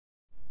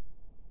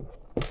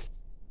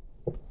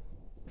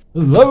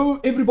Hello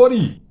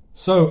everybody!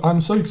 So I'm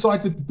so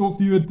excited to talk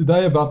to you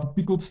today about the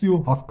pickled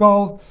steel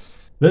HAKARL.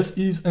 This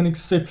is an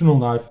exceptional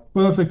knife,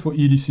 perfect for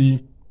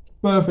EDC,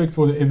 perfect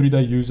for the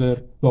everyday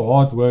user, the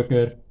hard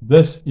worker.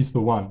 This is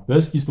the one.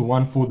 This is the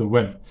one for the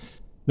win.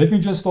 Let me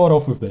just start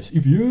off with this.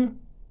 If you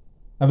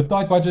have a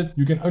tight budget,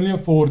 you can only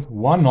afford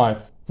one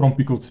knife from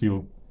pickled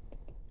steel.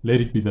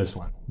 Let it be this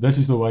one. This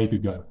is the way to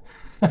go.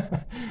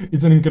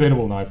 It's an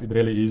incredible knife, it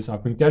really is.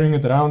 I've been carrying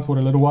it around for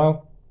a little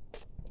while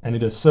and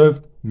it has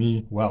served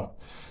me well.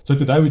 So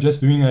today we're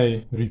just doing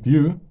a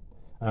review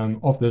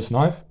of this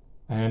knife,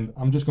 and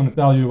I'm just going to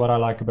tell you what I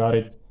like about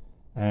it,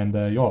 and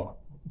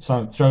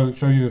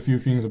show you a few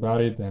things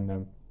about it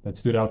and that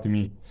stood out to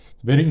me.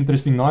 It's a very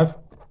interesting knife,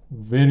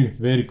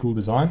 very cool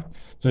design.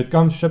 So it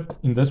comes shipped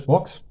in this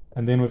box,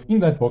 and then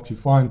within that box you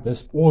find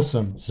this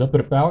awesome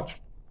zipper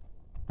pouch,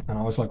 and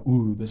I was like,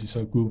 ooh, this is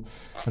so cool.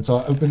 And so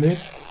I opened it,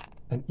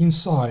 and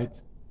inside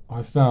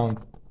I found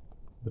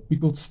the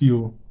pickled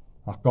steel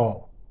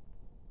HAKARL.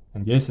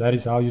 And yes, that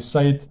is how you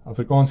say it.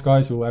 Afrikaans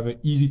guys, you'll have an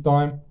easy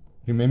time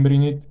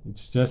remembering it.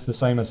 It's just the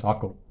same as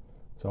hakkel.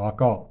 So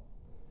HAKARL.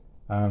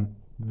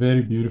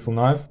 Very beautiful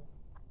knife.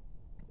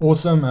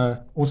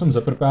 Awesome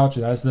zipper pouch.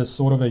 It has this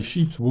sort of a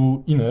sheep's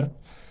wool inner,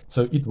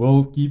 so it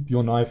will keep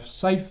your knife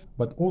safe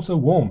but also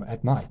warm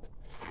at night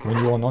when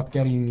you are not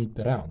carrying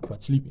it around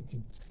but sleeping.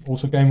 It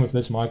also came with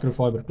this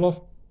microfiber cloth.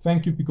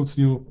 Thank you, Pickled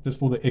Steel, just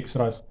for the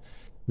extras.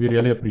 We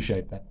really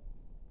appreciate that.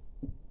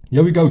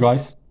 Here we go,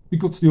 guys.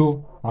 Pickled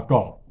Steel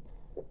HAKARL.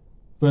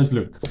 First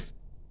look.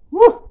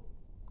 Woo!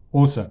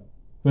 Awesome.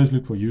 First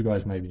look for you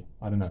guys, maybe.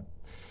 I don't know.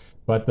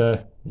 But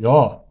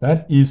yeah,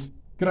 that is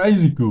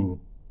crazy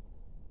cool.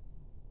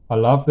 I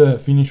love the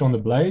finish on the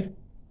blade.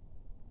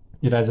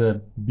 It has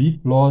a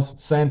bead blast,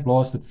 sand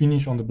blasted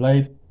finish on the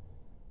blade,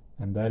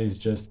 and that is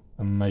just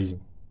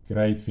amazing.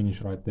 Great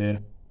finish right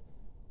there.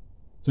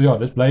 So yeah,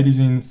 this blade is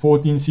in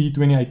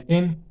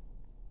 14C28N.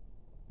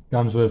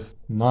 Comes with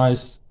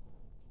nice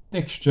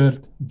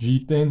textured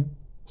G10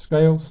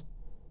 scales,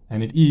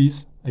 and it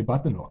is a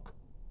button lock.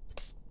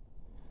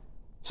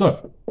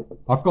 So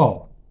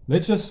HAKARL,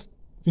 let's just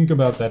think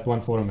about that one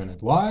for a minute.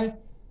 Why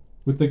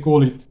would they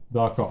call it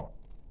the HAKARL?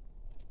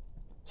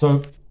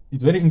 So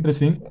it's very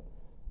interesting.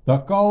 The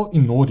HAKARL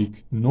in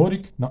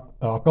Nordic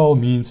HAKARL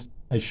means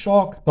a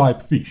shark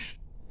type fish,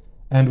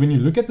 and when you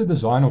look at the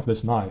design of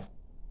this knife,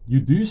 you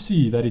do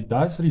see that it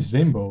does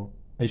resemble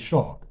a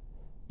shark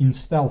in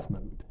stealth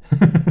mode.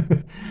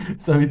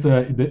 So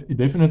it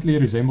definitely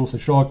resembles a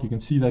shark. You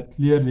can see that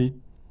clearly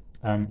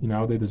in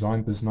how they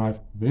designed this knife.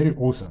 Very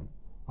awesome.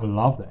 I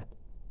love that.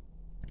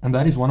 And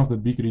that is one of the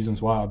big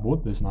reasons why I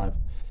bought this knife,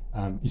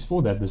 is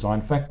for that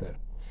design factor.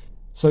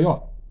 So yeah,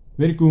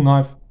 very cool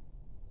knife.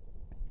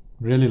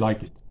 Really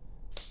like it.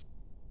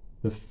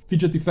 The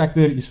fidgety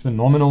factor is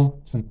phenomenal.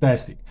 It's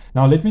fantastic.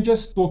 Now let me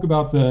just talk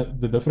about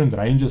the different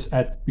ranges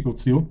at Pickled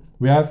Steel.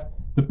 We have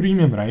the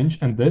premium range,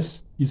 and this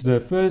is the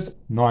first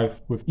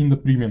knife within the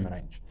premium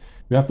range.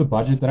 We have the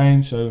budget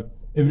range, so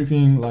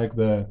everything like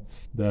the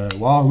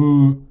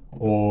Wahoo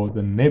or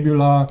the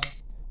Nebula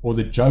or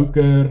the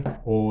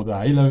Joker or the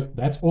Halo,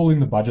 that's all in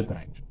the budget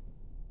range.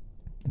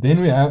 Then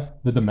we have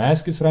the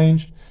Damascus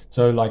range,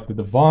 so like the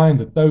Divine,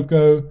 the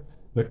Toko,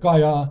 the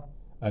Kaya,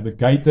 the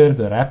Gator,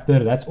 the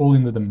Raptor, that's all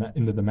in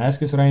the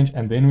Damascus range.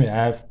 And then we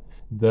have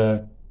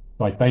the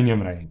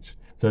Titanium range.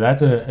 So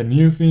that's a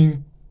new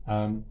thing.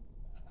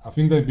 I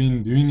think they've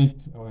been doing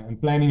it and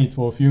planning it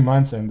for a few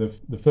months, and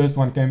the first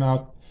one came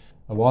out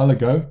a while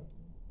ago.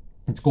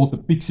 It's called the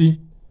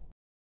Pixie.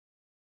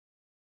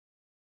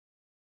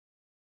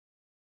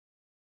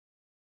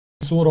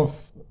 Sort of,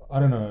 I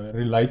don't know,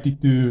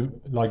 related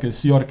to like a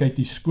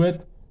CRKT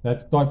squid,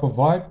 that type of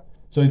vibe.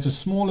 So it's a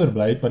smaller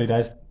blade, but it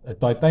has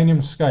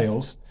titanium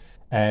scales,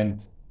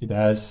 and it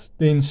has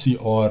 10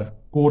 CR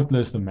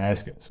cordless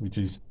Damascus, which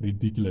is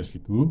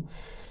ridiculously cool.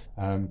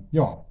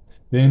 Yeah.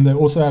 Then they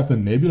also have the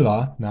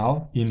Nebula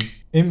now in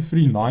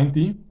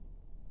M390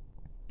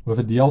 with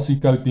a DLC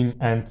coating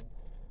and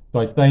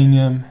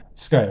titanium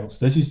scales.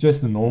 This is just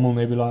the normal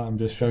Nebula. I'm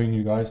just showing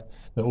you guys.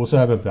 They also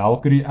have a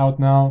Valkyrie out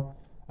now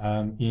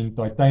in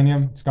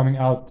titanium. It's coming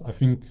out, I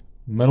think,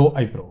 middle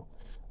April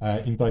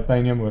in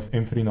titanium with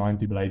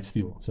M390 blade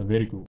steel. So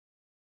very cool.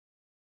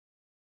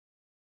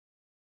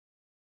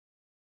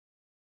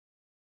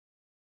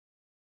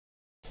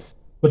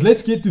 But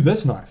let's get to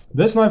this knife.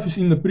 This knife is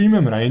in the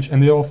premium range,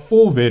 and there are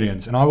 4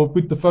 variants, and I will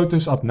put the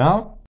photos up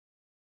now.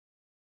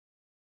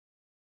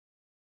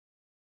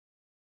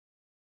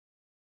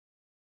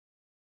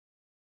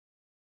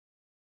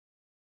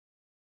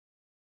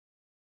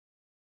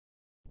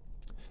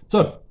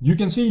 So you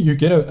can see you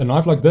get a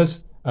knife like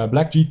this, a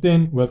black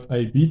G10 with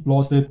a bead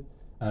blasted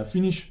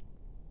finish,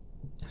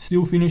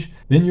 steel finish.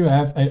 Then you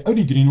have a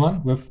OD green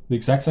one with the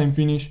exact same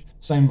finish,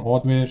 same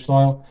hardware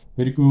style,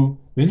 very cool.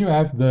 Then you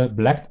have the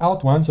blacked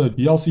out one, so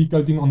DLC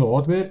coating on the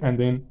hardware, and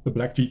then the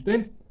black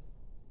G10.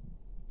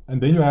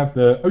 And then you have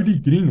the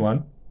OD green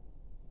one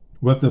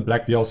with the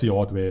black DLC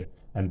hardware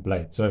and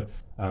blade. So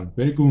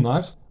very cool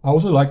knives. I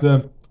also like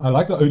the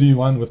OD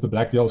one with the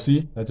black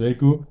DLC. That's very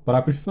cool. But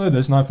I prefer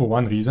this knife for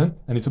one reason,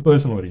 and it's a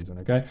personal reason.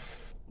 Okay,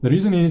 the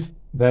reason is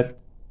that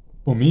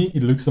for me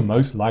it looks the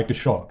most like a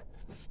shark,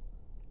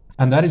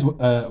 and that is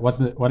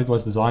what it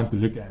was designed to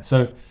look at.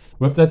 So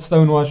with that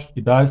stonewash,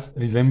 it does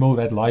resemble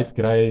that light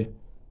gray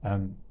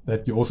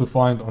that you also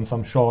find on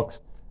some sharks.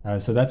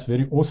 So that's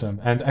very awesome.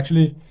 And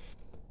actually,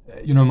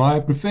 you know, my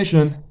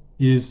profession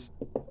is,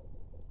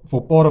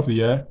 for part of the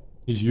year,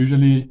 is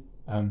usually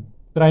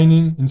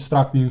training,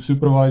 instructing,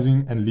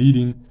 supervising, and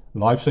leading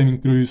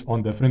life-saving crews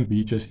on different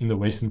beaches in the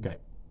Western Cape.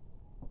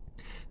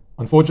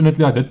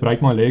 Unfortunately, I did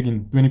break my leg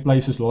in 20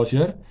 places last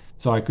year,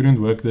 so I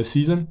couldn't work this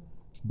season.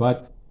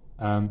 But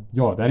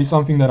yeah, that is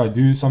something that I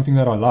do, something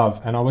that I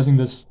love. And I was in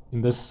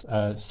this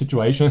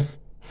situation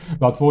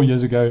about 4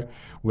 years ago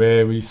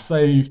where we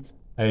saved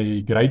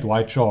a great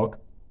white shark,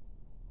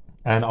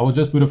 and I will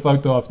just put a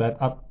photo of that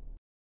up.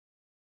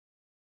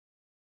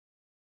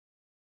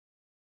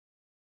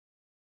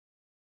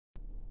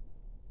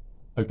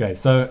 Okay,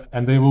 so,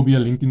 and there will be a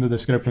link in the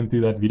description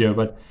to that video,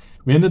 but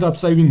we ended up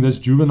saving this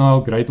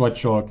juvenile great white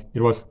shark.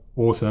 It was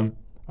awesome.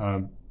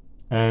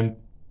 And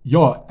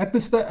yeah, at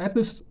this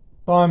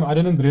time, I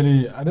didn't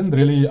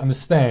really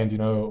understand, you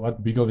know,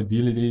 what big of a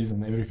deal it is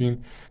and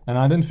everything. And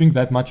I didn't think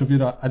that much of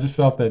it. I just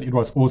felt that it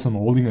was awesome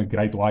holding a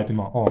great white in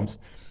my arms.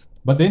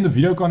 But then the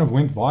video kind of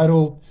went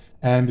viral,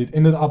 and it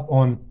ended up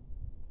on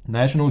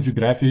National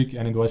Geographic,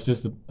 and it was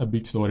just a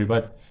big story.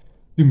 But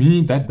to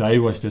me, that day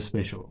was just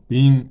special.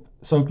 Being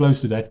so close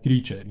to that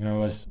creature, you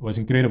know, was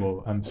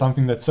incredible. And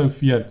something that's so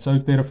feared, so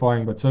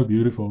terrifying, but so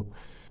beautiful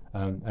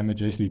and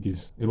majestic.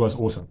 It was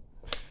awesome.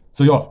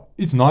 So yeah,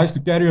 it's nice to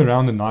carry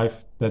around a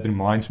knife that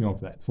reminds me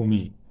of that, for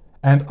me.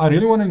 And I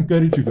really want to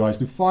encourage you guys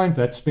to find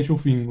that special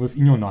thing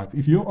within your knife.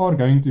 If you are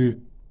going to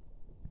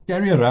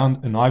carry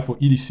around a knife for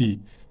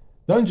EDC,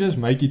 don't just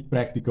make it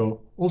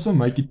practical, also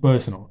make it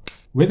personal.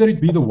 Whether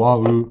it be the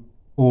Wahoo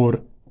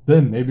or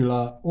the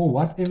Nebula or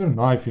whatever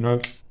knife, you know,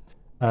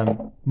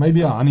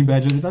 maybe a honey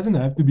badger. It doesn't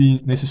have to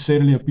be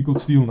necessarily a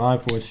pickled steel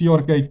knife or a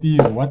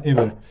CRKT or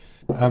whatever.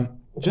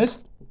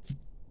 Just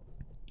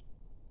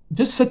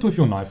sit with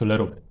your knife a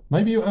little bit.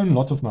 Maybe you own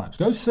lots of knives.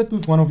 Go sit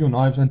with one of your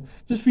knives and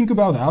just think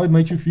about how it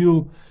makes you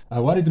feel,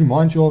 what it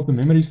reminds you of, the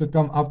memories that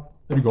come up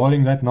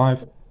regarding that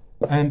knife.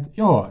 And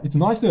yeah, it's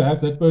nice to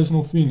have that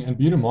personal thing and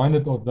be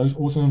reminded of those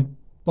awesome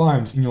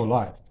times in your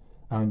life.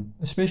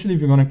 Especially if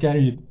you're going to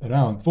carry it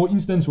around. For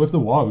instance, with the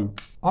Wahoo,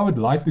 I would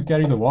like to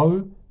carry the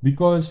Wahoo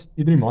because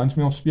it reminds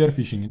me of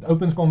spearfishing. It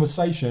opens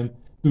conversation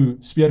to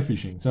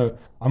spearfishing. So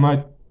I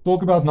might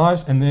talk about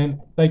knives and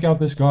then take out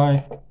this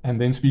guy and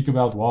then speak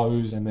about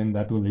Wahoos, and then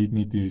that will lead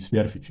me to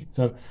spearfishing.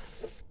 So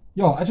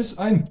yeah,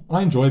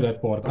 I enjoy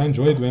that part. I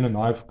enjoy it when a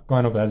knife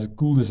kind of has a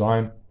cool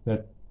design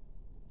that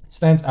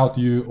stands out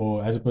to you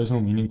or has a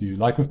personal meaning to you.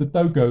 Like with the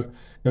Toko,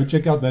 go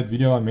check out that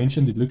video I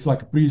mentioned. It looks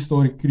like a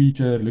prehistoric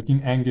creature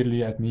looking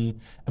angrily at me,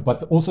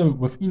 but also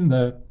within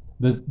the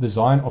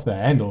design of the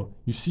handle,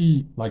 you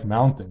see like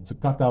mountains, a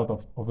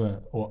cutout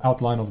or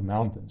outline of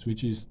mountains,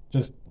 which is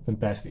just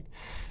fantastic.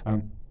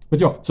 But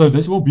yeah, so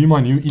this will be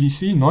my new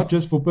EDC, not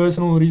just for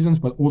personal reasons,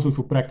 but also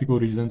for practical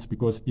reasons,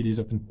 because it is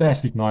a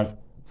fantastic knife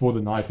for the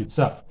knife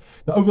itself.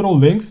 The overall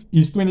length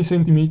is 20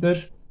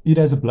 centimeters. It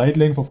has a blade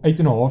length of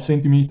 8.5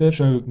 centimeters,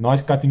 so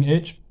nice cutting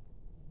edge.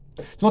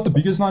 It's not the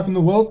biggest knife in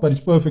the world, but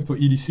it's perfect for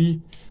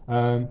EDC.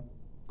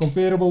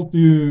 Comparable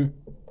to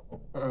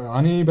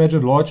Honey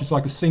Badger Large, it's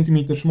like a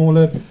centimeter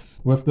smaller.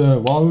 With the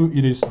Wahoo,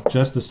 it is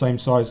just the same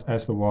size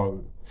as the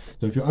Wahoo.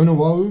 So if you own a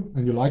Wahoo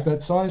and you like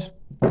that size,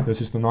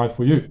 this is the knife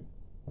for you.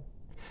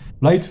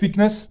 Blade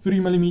thickness, 3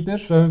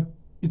 millimeters. So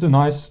it's a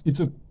nice, it's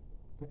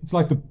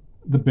like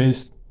the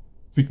best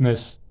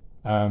thickness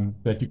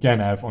that you can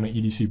have on an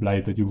EDC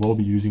blade that you will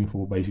be using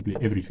for basically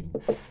everything.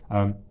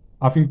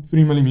 I think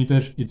 3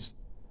 millimeters, it's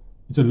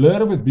a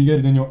little bit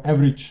bigger than your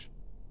average,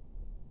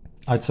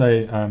 I'd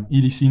say,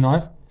 EDC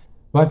knife,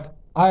 but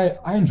I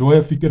enjoy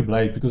a thicker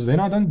blade because then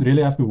I don't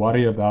really have to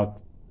worry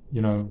about,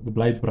 you know, the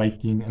blade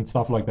breaking and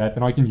stuff like that.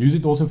 And I can use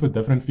it also for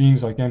different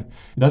things. It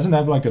doesn't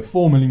have like a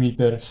 4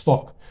 millimeter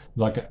stock,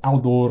 like an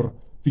outdoor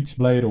fixed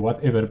blade or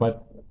whatever,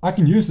 but I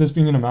can use this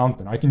thing in a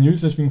mountain. I can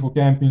use this thing for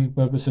camping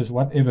purposes,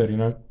 whatever, you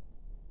know.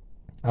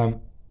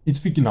 It's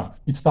thick enough,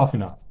 it's tough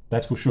enough,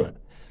 that's for sure.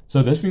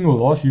 So this thing will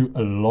last you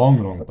a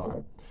long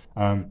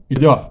time.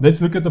 Yeah, let's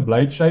look at the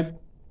blade shape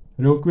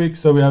real quick.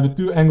 So we have a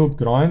 2-angled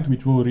grind,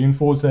 which will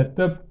reinforce that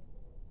tip.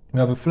 We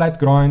have a flat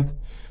grind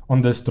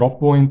on this drop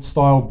point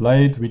style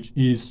blade, which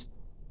is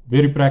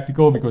very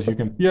practical because you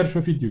can pierce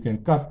with it, you can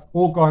cut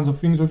all kinds of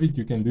things with it,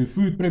 you can do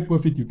food prep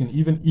with it, you can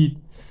even eat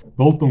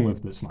biltong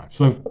with this knife.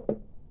 So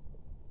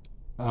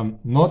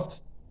not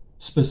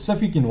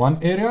specific in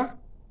one area,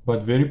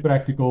 but very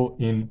practical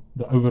in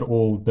the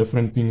overall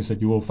different things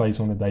that you will face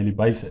on a daily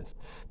basis.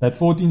 That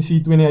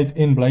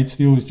 14C28N blade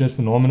steel is just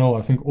phenomenal.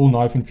 I think all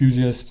knife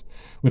enthusiasts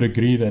would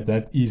agree that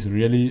that is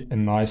really a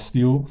nice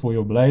steel for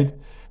your blade.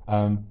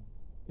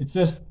 It's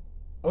just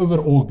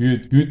overall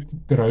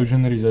good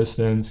corrosion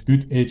resistance,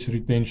 good edge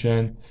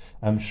retention,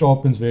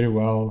 sharpens very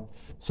well.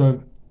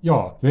 So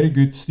yeah, very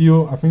good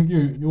steel. I think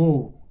you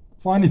will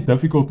find it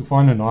difficult to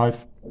find a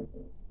knife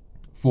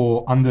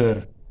for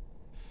under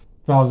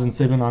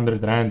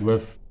 1,700 Rand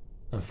with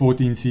a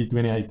 14C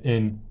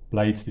 28N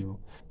blade steel.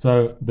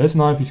 So this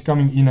knife is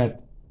coming in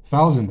at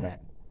 1,000 Rand.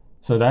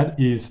 So that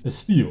is a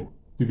steal,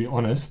 to be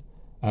honest.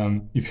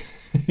 If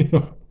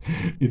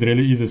it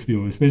really is a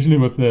steal, especially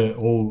with the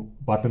whole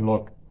button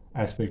lock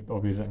aspect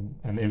of it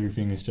and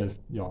everything. Is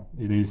just, yeah,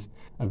 it is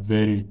a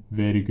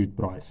very good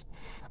price.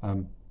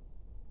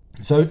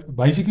 So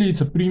basically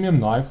it's a premium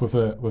knife with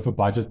a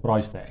budget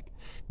price tag.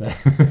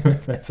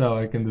 That's how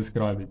I can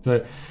describe it.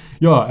 So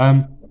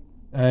yeah,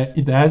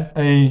 it has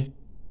a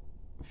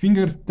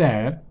finger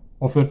tab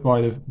offered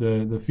by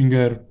the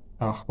finger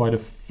by the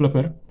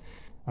flipper.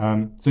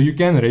 So you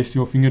can rest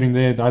your finger in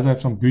there. It does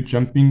have some good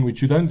jumping,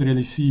 which you don't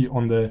really see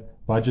on the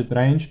budget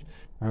range,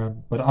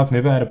 but I've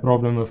never had a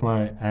problem with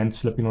my hand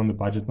slipping on the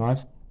budget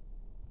knives.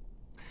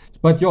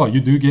 But yeah, you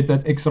do get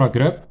that extra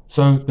grip.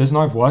 So this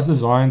knife was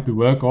designed to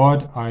work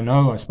hard. I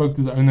know, I spoke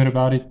to the owner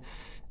about it,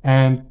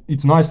 and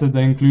it's nice that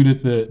they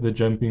included the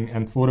jumping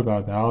and thought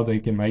about how they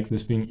can make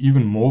this thing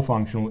even more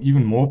functional,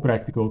 even more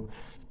practical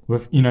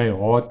within a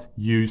hard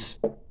use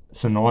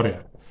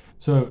scenario.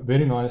 So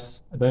very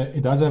nice.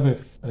 It does have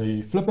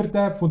a flipper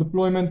tab for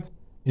deployment.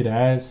 It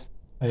has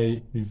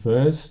a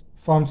reverse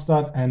thumb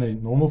stud and a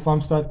normal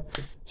thumb stud.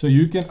 So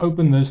you can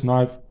open this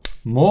knife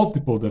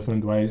multiple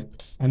different ways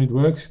and it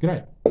works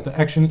great. The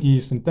action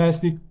is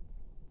fantastic.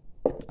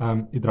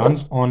 It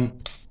runs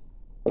on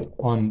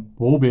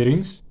ball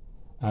bearings.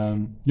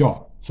 Yeah,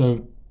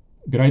 so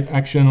great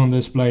action on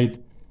this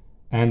blade.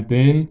 And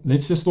then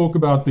let's just talk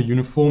about the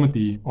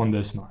uniformity on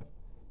this knife.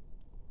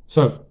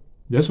 So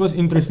this was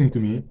interesting to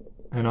me,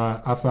 and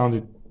I found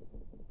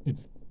it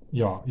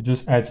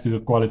just adds to the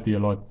quality a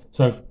lot.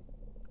 So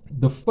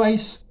the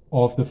face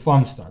of the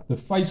thumb stud, the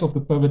face of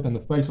the pivot, and the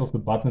face of the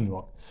button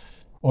lock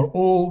are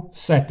all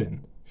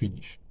satin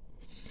finish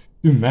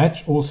to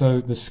match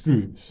also the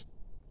screws.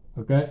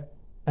 Okay,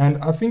 and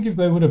I think if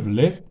they would have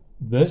left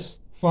this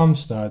thumb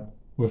stud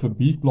with a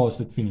bead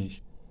blasted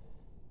finish,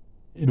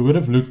 it would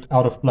have looked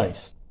out of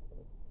place.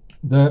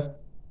 The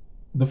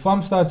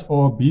thumb studs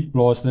are bead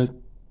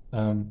blasted,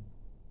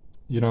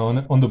 you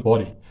know, on the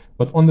body,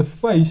 but on the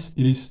face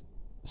it is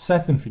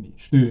satin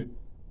finish to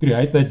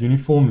create that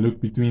uniform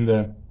look between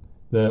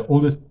all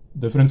the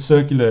different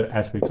circular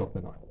aspects of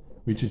the knife,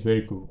 which is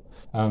very cool.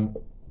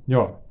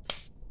 Yeah,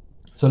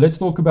 so let's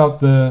talk about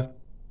the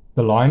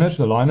liners.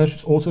 The liners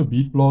is also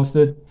bead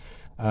blasted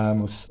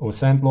or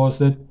sand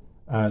blasted,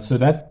 so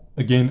that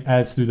again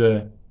adds to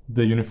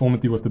the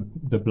uniformity with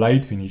the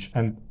blade finish.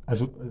 And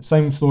as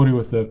same story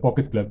with the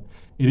pocket clip,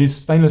 it is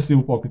stainless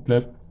steel pocket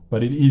clip,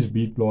 but it is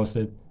bead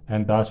blasted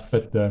and does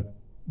fit the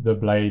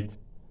blade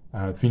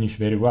finish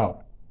very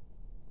well.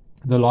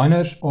 The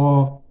liners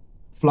are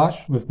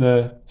flush with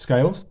the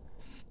scales,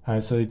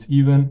 so it's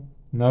even,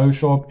 no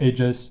sharp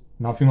edges,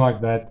 nothing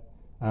like that.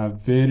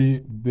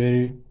 Very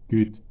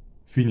good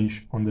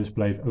finish on this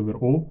blade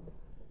overall.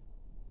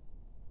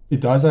 It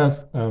does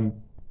have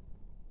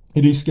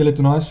it is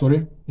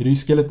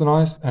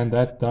skeletonized, and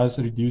that does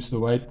reduce the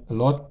weight a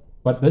lot.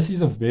 But this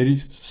is a very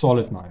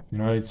solid knife. You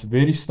know, it's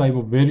very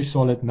stable, very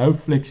solid, no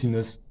flex in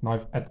this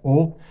knife at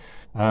all.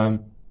 Yeah,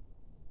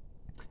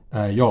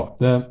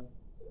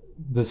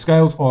 the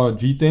scales are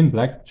G10,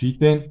 black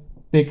G10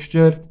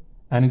 textured,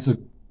 and it's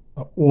an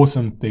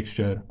awesome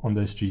texture on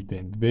this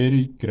G10.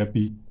 Very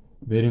grippy,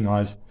 very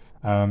nice.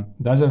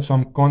 Does have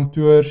some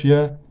contours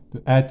here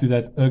to add to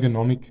that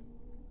ergonomic,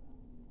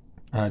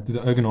 to the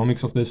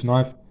ergonomics of this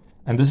knife.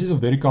 And this is a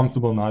very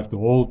comfortable knife to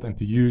hold and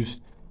to use,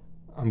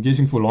 I'm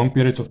guessing, for long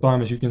periods of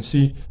time. As you can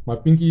see, my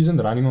pinky isn't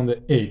running on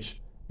the edge.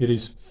 It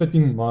is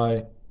fitting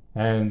my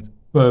hand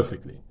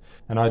perfectly.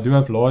 And I do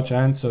have large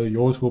hands, so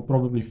yours will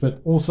probably fit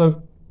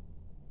also.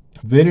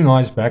 Very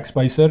nice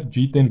backspacer,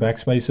 G10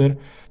 backspacer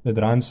that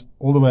runs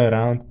all the way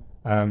around.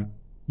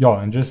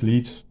 Yeah, and just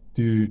leads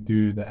to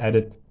the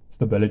added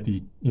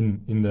stability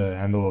in the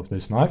handle of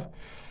this knife.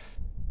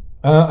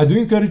 I do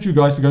encourage you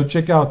guys to go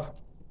check out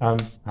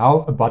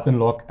how a button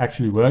lock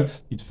actually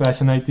works. It's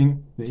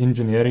fascinating, the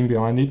engineering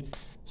behind it.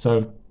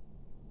 So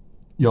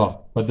yeah,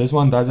 but this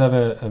one does have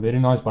a very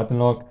nice button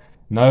lock.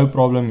 No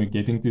problem with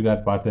getting to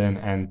that button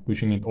and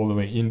pushing it all the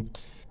way in.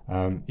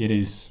 It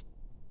is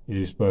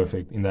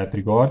perfect in that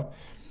regard.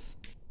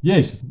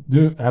 Yes,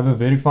 do have a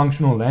very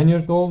functional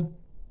lanyard hole.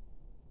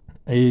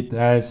 It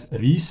has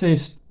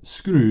recessed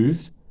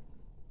screws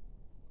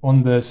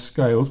on the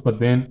scales, but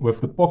then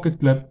with the pocket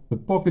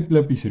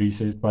clip is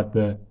recessed, but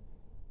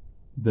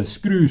the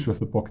screws with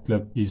the pocket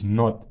clip is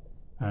not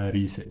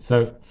recessed.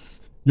 So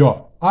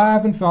yeah, I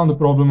haven't found a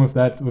problem with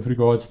that with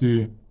regards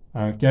to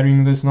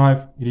carrying this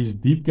knife. It is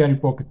deep carry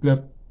pocket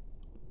clip,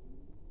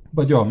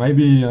 but yeah,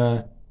 maybe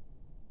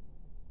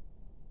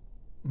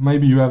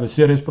you have a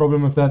serious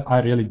problem with that.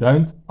 I really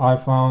don't. I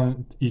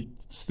found it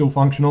still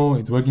functional.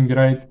 It's working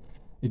great.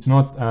 It's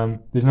not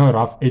there's no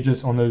rough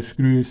edges on those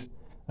screws.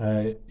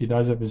 It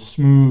does have a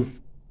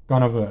smooth,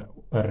 kind of a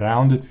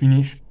rounded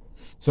finish.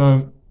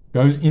 So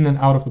goes in and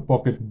out of the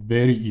pocket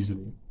very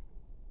easily.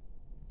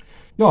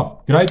 Yeah,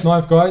 great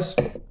knife, guys.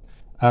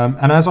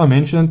 And as I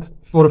mentioned,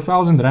 for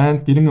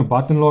R1,000, getting a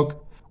button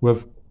lock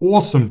with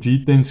awesome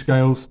G10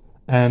 scales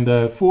and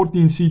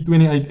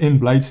 14C28N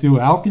blade steel,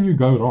 how can you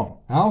go wrong?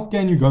 How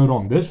can you go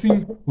wrong? This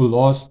thing will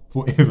last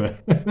forever.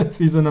 This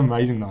is an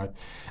amazing knife.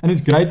 And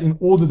it's great in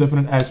all the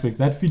different aspects.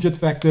 That fidget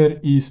factor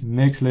is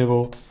next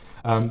level.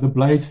 The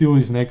blade steel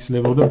is next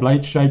level. The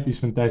blade shape is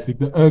fantastic.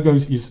 The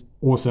ergos is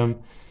awesome.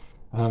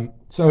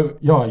 So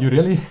yeah, you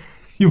really,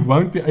 you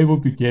won't be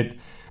able to get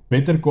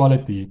better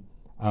quality,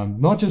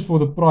 not just for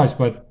the price,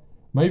 but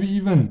maybe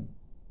even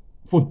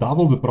for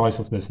double the price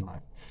of this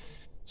knife.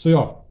 So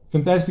yeah,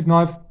 fantastic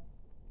knife.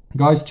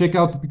 Guys, check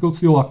out the Pickled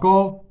Steel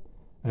HAKARL.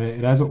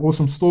 It has an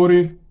awesome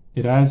story.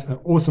 It has an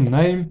awesome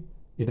name.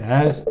 It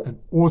has an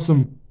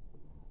awesome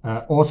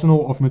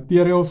arsenal of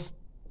materials.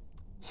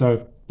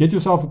 So get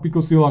yourself a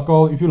Pickled Steel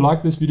HAKARL. If you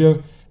like this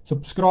video,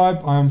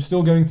 subscribe. I'm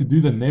still going to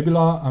do the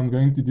Nebula. I'm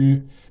going to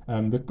do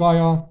the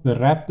Kaya, the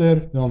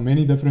Raptor. There are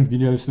many different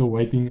videos still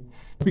waiting.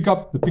 Pick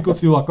up the Pickled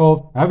Steel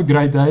HAKARL. Have a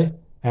great day,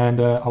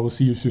 and I will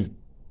see you soon.